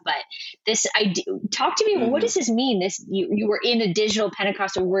stuff, but talk to me. What does this mean? You were in a digital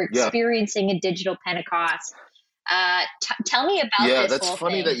Pentecost, or we're experiencing a digital Pentecost. Tell me about this. Yeah, that's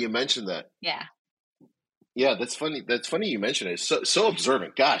funny that you mentioned that. Yeah. Yeah, that's funny. That's funny you mentioned it. So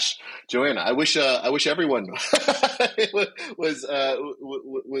observant. Gosh, Joanna, I wish everyone was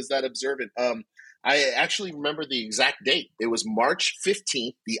that observant. I actually remember the exact date. It was March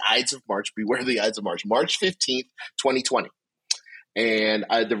 15th, the Ides of March. Beware the Ides of March. March 15th, 2020. And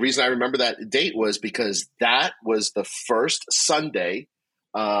the reason I remember that date was because that was the first Sunday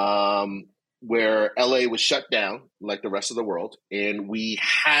where LA was shut down like the rest of the world, and we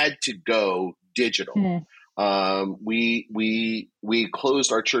had to go digital. We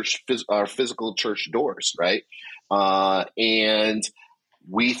closed our church, our physical church doors, right? And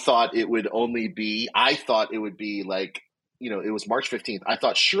we thought it would I thought it would be like, it was March 15th. I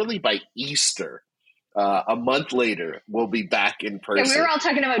thought surely by Easter, a month later, we'll be back in person. Yeah, we were all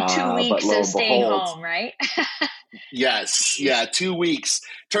talking about 2 weeks of staying home, right? Yes. Yeah. 2 weeks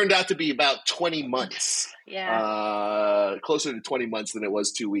turned out to be about 20 months. Yeah. Closer to 20 months than it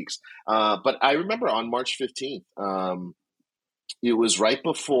was 2 weeks. But I remember on March 15th, it was right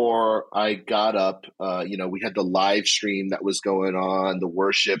before I got up. We had the live stream that was going on, the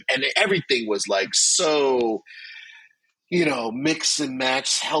worship, and everything was like so, mix and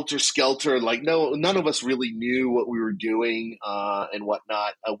match, helter skelter. Like none of us really knew what we were doing and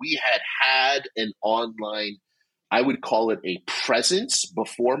whatnot. We had an online, I would call it a presence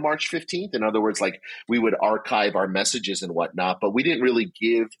before March 15th. In other words, like we would archive our messages and whatnot, but we didn't really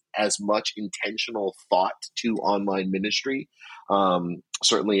give as much intentional thought to online ministry,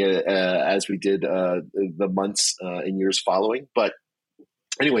 certainly as we did the months and years following. But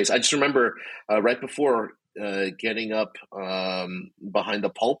anyways, I just remember right before getting up behind the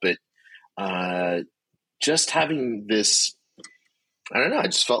pulpit, just having this, I don't know, I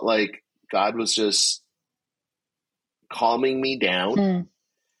just felt like God was just calming me down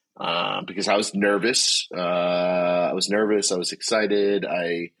because I was nervous. I was excited.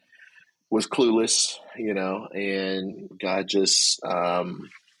 I was clueless, and God just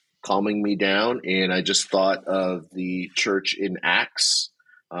calming me down. And I just thought of the church in Acts.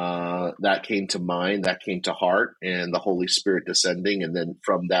 That came to mind, that came to heart, and the Holy Spirit descending. And then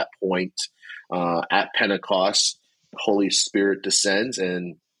from that point at Pentecost, the Holy Spirit descends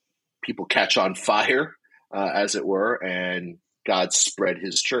and people catch on fire. As it were, and God spread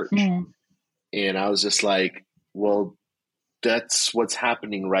his church. And I was just like, well, that's what's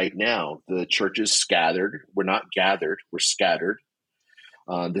happening right now. The church is scattered. We're not gathered. We're scattered.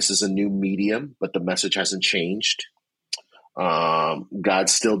 This is a new medium, but the message hasn't changed.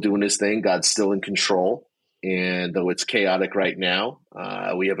 God's still doing his thing. God's still in control. And though it's chaotic right now,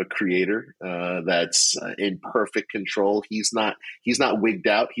 we have a creator that's in perfect control. He's not wigged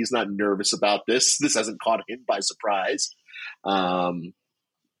out. He's not nervous about this. This hasn't caught him by surprise. And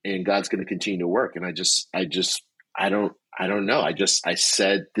God's going to continue to work. And I don't know. I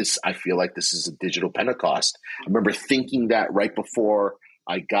said this, I feel like this is a digital Pentecost. I remember thinking that right before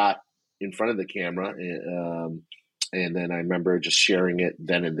I got in front of the camera. And then I remember just sharing it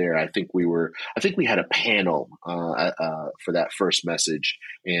then and there. I think we had a panel for that first message,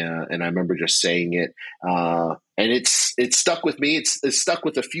 and I remember just saying it, and it's stuck with me. It's stuck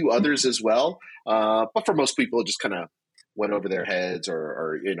with a few others as well, but for most people, it just kind of went over their heads,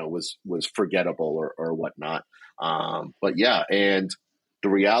 or was forgettable or whatnot. But yeah, and the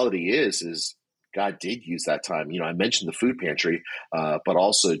reality is God did use that time. I mentioned the food pantry, but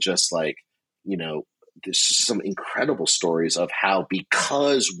also just like there's some incredible stories of how,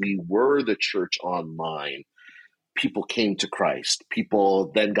 because we were the church online, people came to Christ.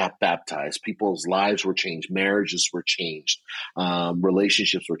 People then got baptized. People's lives were changed. Marriages were changed.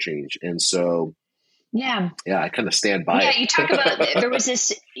 Relationships were changed. And so, I kind of stand by it. You talk about, there was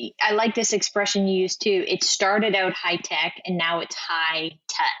this, I like this expression you used too. It started out high tech and now it's high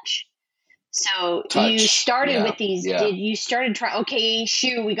touch. So you started with these, you started trying,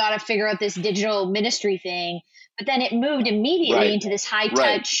 we got to figure out this digital ministry thing, but then it moved immediately into this high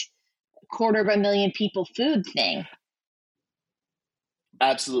touch, 250,000 people food thing.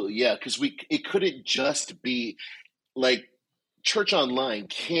 Absolutely. Yeah. Because it couldn't just be like, church online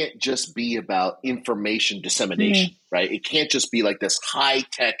can't just be about information dissemination, right? It can't just be like this high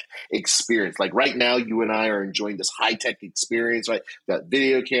tech experience. Like right now, you and I are enjoying this high tech experience, right? That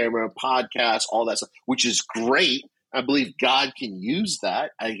video camera, podcast, all that stuff, which is great. I believe God can use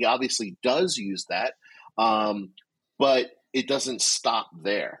that. He obviously does use that. But it doesn't stop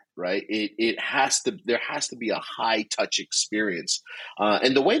there, right? There has to be a high touch experience.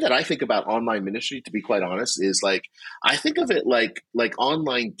 And the way that I think about online ministry, to be quite honest, is like, I think of it like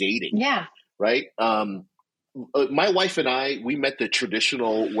online dating. Yeah. Right. My wife and I, we met the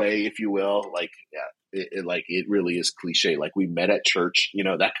traditional way, if you will, it really is cliche. Like we met at church,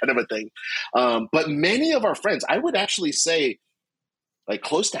 that kind of a thing. But many of our friends, I would actually say like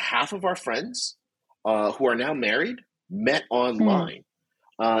close to half of our friends who are now married, met online.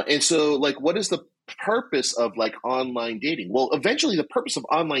 And so like, what is the purpose of like online dating? Well, eventually the purpose of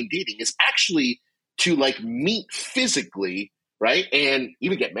online dating is actually to like meet physically, right? And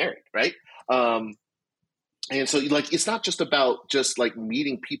even get married, right? And so like, it's not just about just like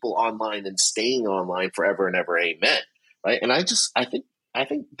meeting people online and staying online forever and ever. Amen. Right. And I think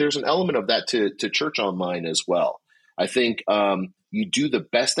there's an element of that to church online as well. I think you do the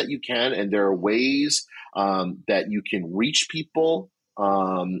best that you can, and there are ways that you can reach people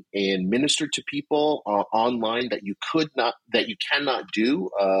and minister to people online that you cannot do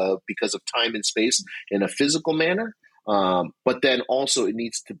because of time and space in a physical manner. But then also it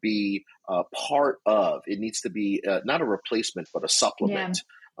needs to be it needs to be not a replacement, but a supplement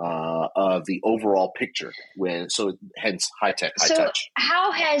of the overall picture. Hence high tech, high touch.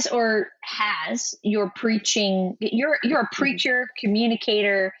 How has your preaching? You're a preacher,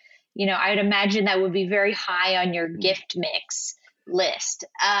 communicator. I'd imagine that would be very high on your gift mix list.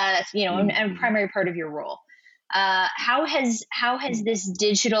 And a primary part of your role. How has this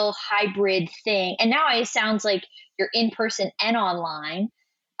digital hybrid thing? And now it sounds like you're in person and online.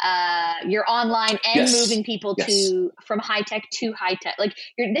 You're online and moving people from high tech to high tech. Like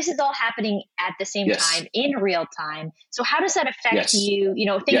this is all happening at the same time in real time. So how does that affect you?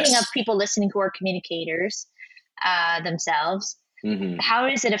 Thinking of people listening who are communicators themselves. Mm-hmm. How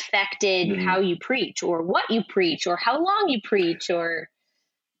has it affected how you preach, or what you preach, or how long you preach, or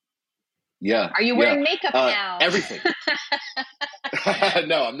are you wearing makeup now? Everything.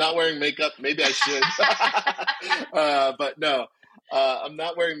 No, I'm not wearing makeup. Maybe I should, but no. I'm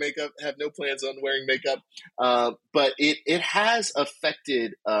not wearing makeup, have no plans on wearing makeup, but it has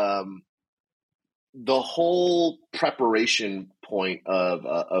affected the whole preparation point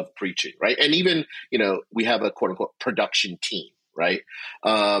of preaching, right? And even, we have a quote unquote production team, right?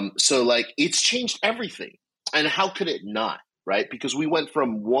 So like it's changed everything. And how could it not, right? Because we went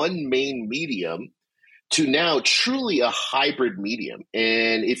from one main medium to now truly a hybrid medium.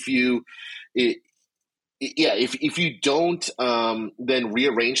 And if you don't then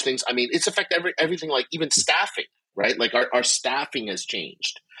rearrange things, I mean, it's affected everything, like even staffing, right? Like our staffing has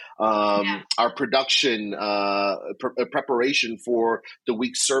changed. Our production preparation for the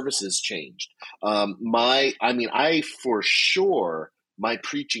week's services changed. For sure, my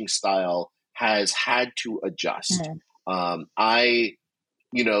preaching style has had to adjust. It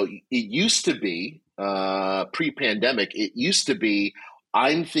used to be pre-pandemic. It used to be,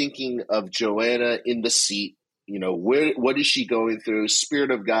 I'm thinking of Joanna in the seat. What is she going through? Spirit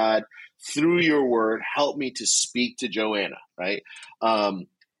of God, through your word, help me to speak to Joanna, right?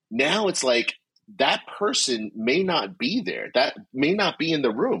 Now it's like that person may not be there. That may not be in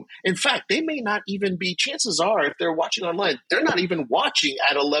the room. In fact, they may not even be, chances are, if they're watching online, they're not even watching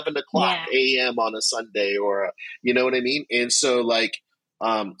at 11 o'clock a.m. on a Sunday you know what I mean? And so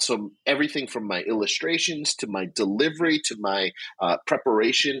so everything from my illustrations to my delivery to my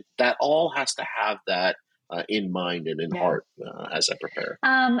preparation, that all has to have that in mind and in heart as I prepare.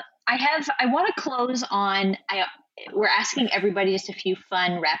 I want to close on, we're asking everybody just a few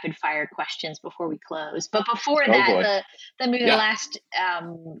fun rapid fire questions before we close. But before that, the last,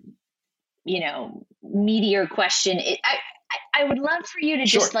 meteor question, I would love for you to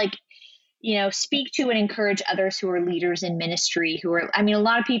just speak to and encourage others who are leaders in ministry a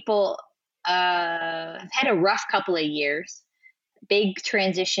lot of people have had a rough couple of years, big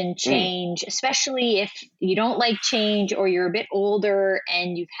transition change, especially if you don't like change or you're a bit older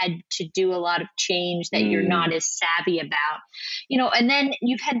and you've had to do a lot of change that you're not as savvy about, and then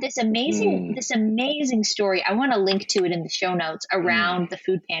you've had this amazing story. I want to link to it in the show notes around the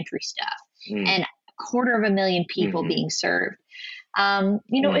food pantry stuff and 250,000 people being served.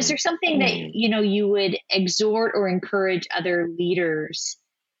 Is there something that, you would exhort or encourage other leaders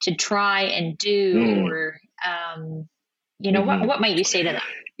to try and do or, what might you say to them?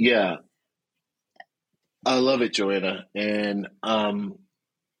 Yeah. I love it, Joanna. And the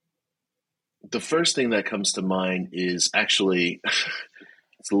first thing that comes to mind is actually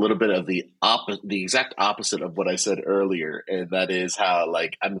it's a little bit of the exact opposite of what I said earlier. And that is how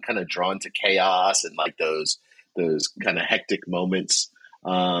I'm kind of drawn to chaos and those kind of hectic moments.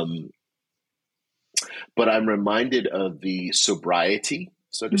 But I'm reminded of the sobriety,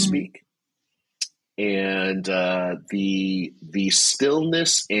 so to speak. And the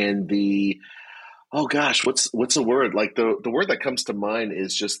stillness and the what's the word? The word that comes to mind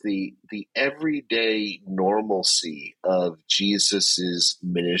is just the everyday normalcy of Jesus's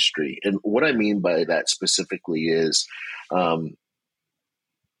ministry. And what I mean by that specifically is,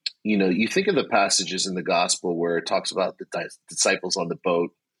 you think of the passages in the gospel where it talks about the disciples on the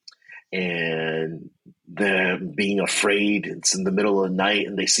boat and them being afraid. It's in the middle of the night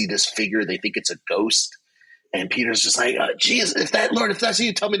and they see this figure. They think it's a ghost. And Peter's just like, Jesus, if that's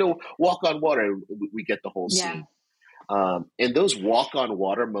you, tell me to walk on water. We get the whole scene. And those walk on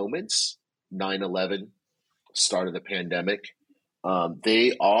water moments, 9/11, start of the pandemic,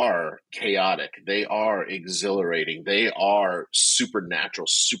 they are chaotic. They are exhilarating. They are supernatural,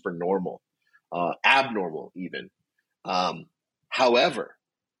 super normal, abnormal even. However,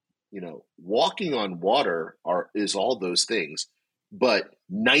 walking on water is all those things, but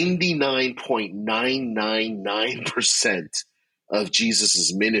 99.999% of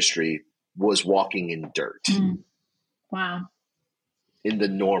Jesus's ministry was walking in dirt. Wow. In the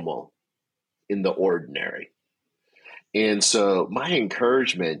normal, in the ordinary. And so my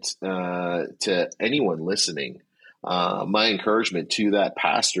encouragement to anyone listening, my encouragement to that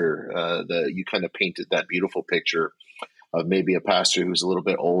pastor, you kind of painted that beautiful picture of maybe a pastor who's a little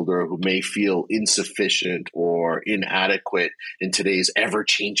bit older, who may feel insufficient or inadequate in today's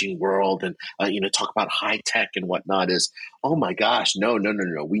ever-changing world, and talk about high tech and whatnot, is, oh my gosh, no.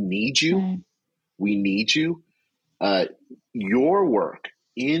 We need you. We need you. Your work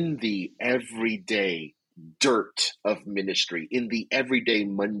in the everyday dirt of ministry, in the everyday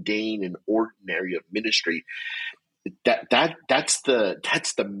mundane and ordinary of ministry, that's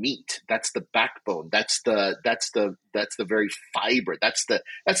the meat, that's the backbone, that's the very fiber, that's the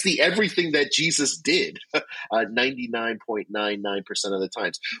everything that Jesus did 99.99% of the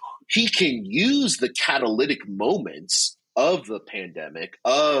times. He can use the catalytic moments of the pandemic,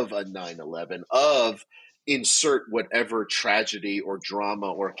 of a 9/11, of insert whatever tragedy or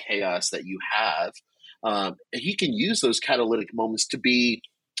drama or chaos that you have. He can use those catalytic moments to be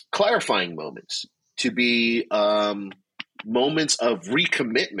clarifying moments, to be moments of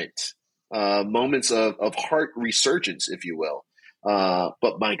recommitment, moments of heart resurgence, if you will.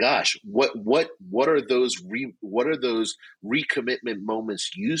 But my gosh, what are those recommitment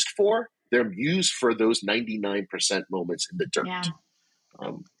moments used for? They're used for those 99% moments in the dirt. Yeah.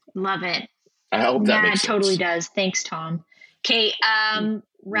 Love it. I hope that makes sense. Yeah, it totally does. Thanks, Tom. Okay,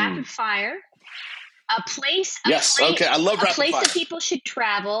 rapid fire. A place. Okay. I love rapid fire. A place that people should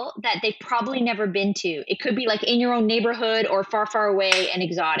travel that they've probably never been to. It could be in your own neighborhood or far, far away and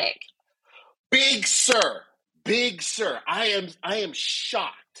exotic. Big Sur. I am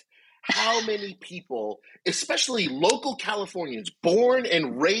shocked how many people, especially local Californians, born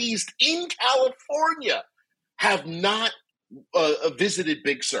and raised in California, have not visited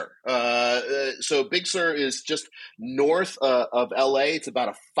Big Sur. So Big Sur is just north of LA. It's about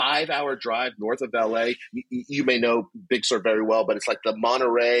a 5-hour drive north of LA. You may know Big Sur very well, but it's like the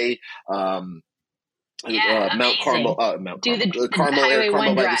Monterey, Mount Carmel,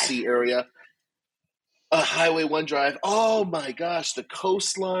 Carmel by the Sea area. Highway 1 drive. Oh my gosh, the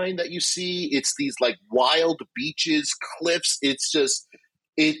coastline that you see, it's these wild beaches, cliffs. It's just,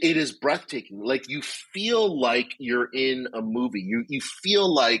 it is breathtaking. You feel like you're in a movie. You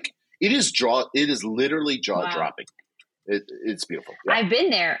feel like it is literally jaw dropping. It's beautiful. Yeah. I've been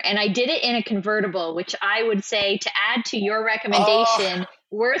there, and I did it in a convertible, which I would say, to add to your recommendation,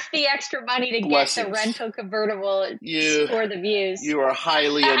 worth the extra money to get the rental convertible for the views. You are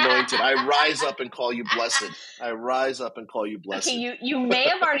highly anointed. I rise up and call you blessed. Okay, you may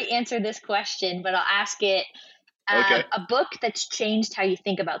have already answered this question, but I'll ask it. Okay. A book that's changed how you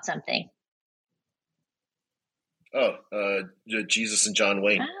think about something. Jesus and John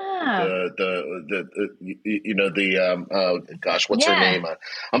Wayne. Oh. Gosh, what's her name?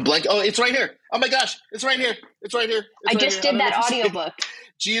 I'm blank. Oh, it's right here. Oh my gosh, it's right here. I just did that audiobook.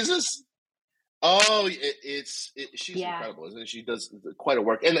 Jesus. Oh, she's incredible, isn't it? She does quite a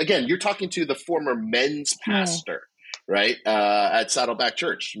work. And again, you're talking to the former men's pastor, right? At Saddleback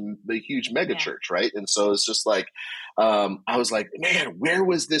Church, the huge mega church, right? And so it's just like, I was like, man, where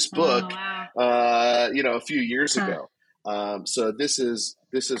was this book, a few years ago? So this is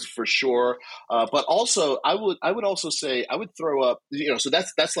for sure. But also I would also say, I would throw up, so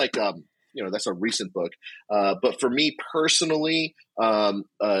that's like, that's a recent book. But for me personally,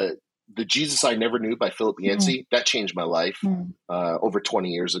 The Jesus I Never Knew by Philip Yancey, that changed my life over 20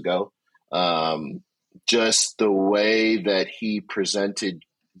 years ago. Just the way that he presented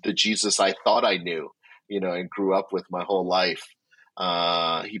the Jesus I thought I knew, and grew up with my whole life.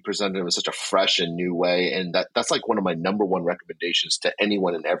 He presented it in such a fresh and new way. And that's like one of my number one recommendations to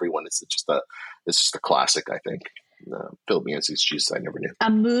anyone and everyone. It's just a classic, I think. Philip Yancey's Jesus I Never Knew. A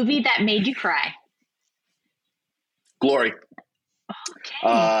movie that made you cry. Glory.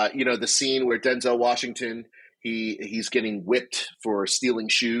 Okay. The scene where Denzel Washington, he's getting whipped for stealing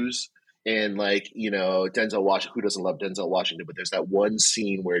shoes. And Denzel Washington, who doesn't love Denzel Washington? But there's that one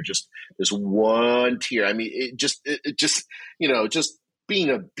scene where just there's one tear. I mean, it just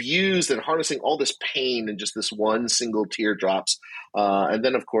being abused and harnessing all this pain and just this one single tear drops. And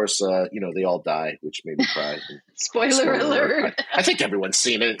then, of course, they all die, which made me cry. Spoiler alert. I think everyone's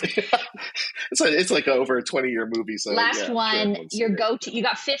seen it. It's like over a 20-year movie. So last one, your go-to. You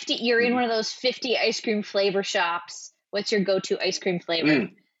got 50. You're in one of those 50 ice cream flavor shops. What's your go-to ice cream flavor?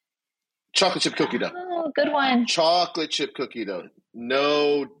 Chocolate chip cookie dough. Oh, good one. Chocolate chip cookie dough,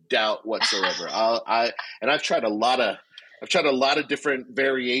 no doubt whatsoever. I've tried a lot of different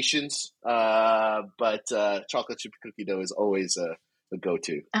variations, but chocolate chip cookie dough is always a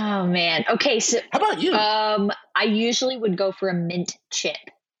go-to. Oh man. Okay, so how about you? I usually would go for a mint chip.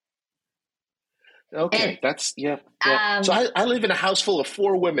 Okay, that's yeah. So I live in a house full of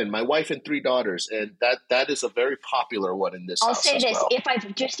 4 women, my wife and 3 daughters, and that is a very popular one in this house. I'll say this: well. If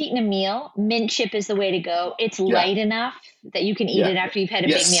I've just eaten a meal, mint chip is the way to go. It's light enough that you can eat it after you've had a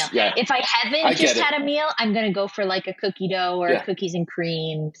big meal. Yeah. If I haven't just had a meal, I'm going to go for like a cookie dough or cookies and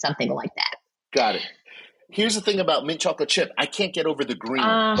cream, something like that. Got it. Here's the thing about mint chocolate chip: I can't get over the green.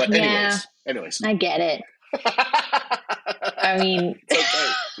 But anyways, I get it. I mean, it's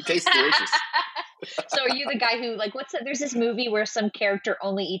okay. It tastes delicious. So are you the guy who there's this movie where some character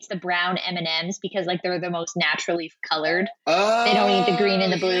only eats the brown M&Ms because they're the most naturally colored. They don't eat the green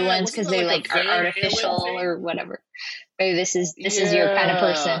and the blue ones because they are artificial or whatever. Maybe this is your kind of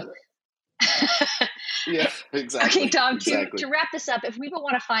person. Yeah, exactly. Okay, Tom, exactly. to wrap this up, if people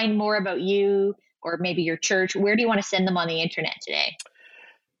want to find more about you or maybe your church, where do you want to send them on the internet today?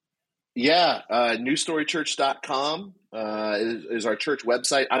 Yeah, newstorychurch.com is our church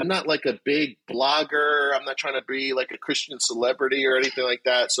website. I'm not like a big blogger. I'm not trying to be like a Christian celebrity or anything like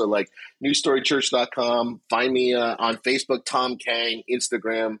that. So newstorychurch.com. Find me on Facebook, Tom Kang,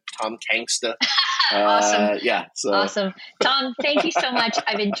 Instagram, Tom Kangsta. Awesome. Awesome. Tom, thank you so much.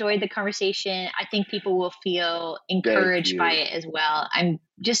 I've enjoyed the conversation. I think people will feel encouraged by it as well. I'm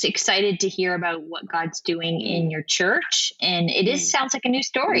just excited to hear about what God's doing in your church. And it sounds like a new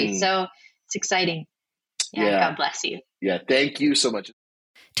story. So it's exciting. Yeah. God bless you. Yeah. Thank you so much.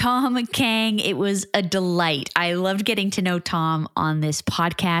 Tom Kang, it was a delight. I loved getting to know Tom on this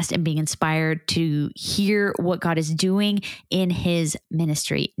podcast and being inspired to hear what God is doing in his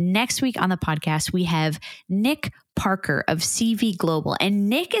ministry. Next week on the podcast, we have Nick Parker of CV Global, and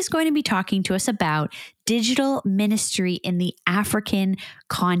Nick is going to be talking to us about digital ministry in the African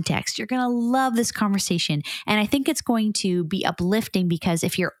context. You're going to love this conversation. And I think it's going to be uplifting because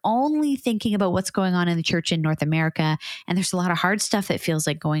if you're only thinking about what's going on in the church in North America, and there's a lot of hard stuff that feels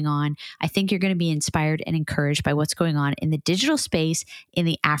like going on, I think you're going to be inspired and encouraged by what's going on in the digital space in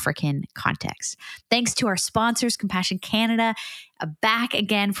the African context. Thanks to our sponsors, Compassion Canada, back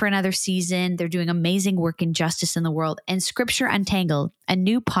again for another season. They're doing amazing work in justice in the world, and Scripture Untangled, a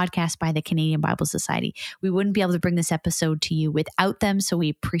new podcast by the Canadian Bible Society. We wouldn't be able to bring this episode to you without them, so we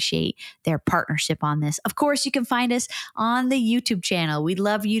appreciate their partnership on this. Of course, you can find us on the YouTube channel. We'd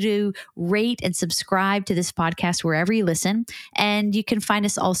love you to rate and subscribe to this podcast wherever you listen. And you can find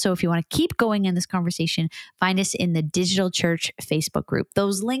us also, if you want to keep going in this conversation, find us in the Digital Church Facebook group.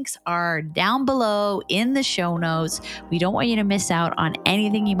 Those links are down below in the show notes. We don't want you to miss out on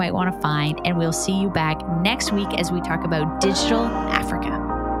anything you might want to find. And we'll see you back next week as we talk about Digital Africa.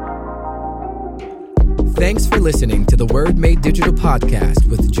 Thanks for listening to the Word Made Digital podcast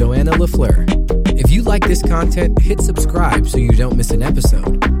with Joanna LaFleur. If you like this content, hit subscribe so you don't miss an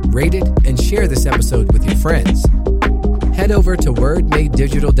episode. Rate it and share this episode with your friends. Head over to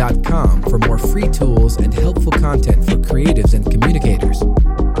wordmadedigital.com for more free tools and helpful content for creatives and communicators.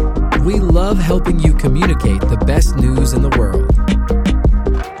 We love helping you communicate the best news in the world.